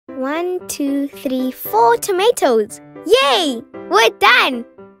1, 2, 3, 4 tomatoes. Yay! We're done!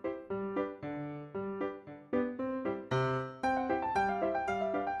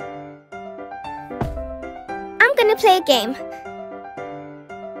 I'm gonna play a game.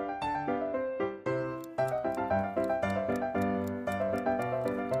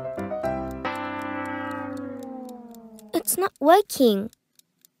 It's not working.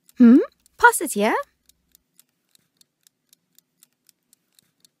 Pause it here.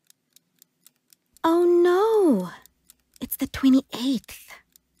 Oh no, it's the 28th.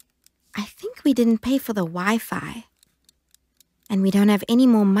 I think we didn't pay for the Wi-Fi. And we don't have any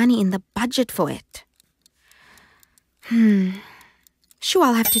more money in the budget for it. Sure,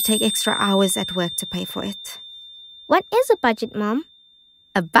 I'll have to take extra hours at work to pay for it. What is a budget, Mom?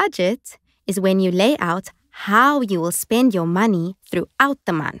 A budget is when you lay out how you will spend your money throughout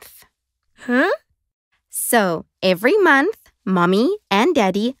the month. Huh? So, every month, Mommy and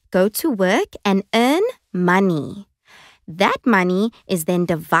Daddy go to work and earn money. That money is then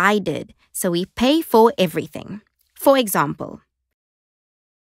divided, so we pay for everything. For example,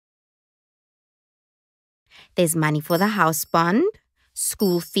 there's money for the house bond,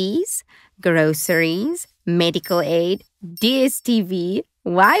 school fees, groceries, medical aid, DSTV,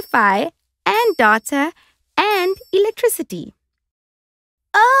 Wi-Fi, and data, and electricity.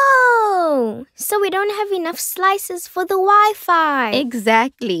 Oh! So we don't have enough slices for the Wi-Fi.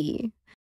 Exactly.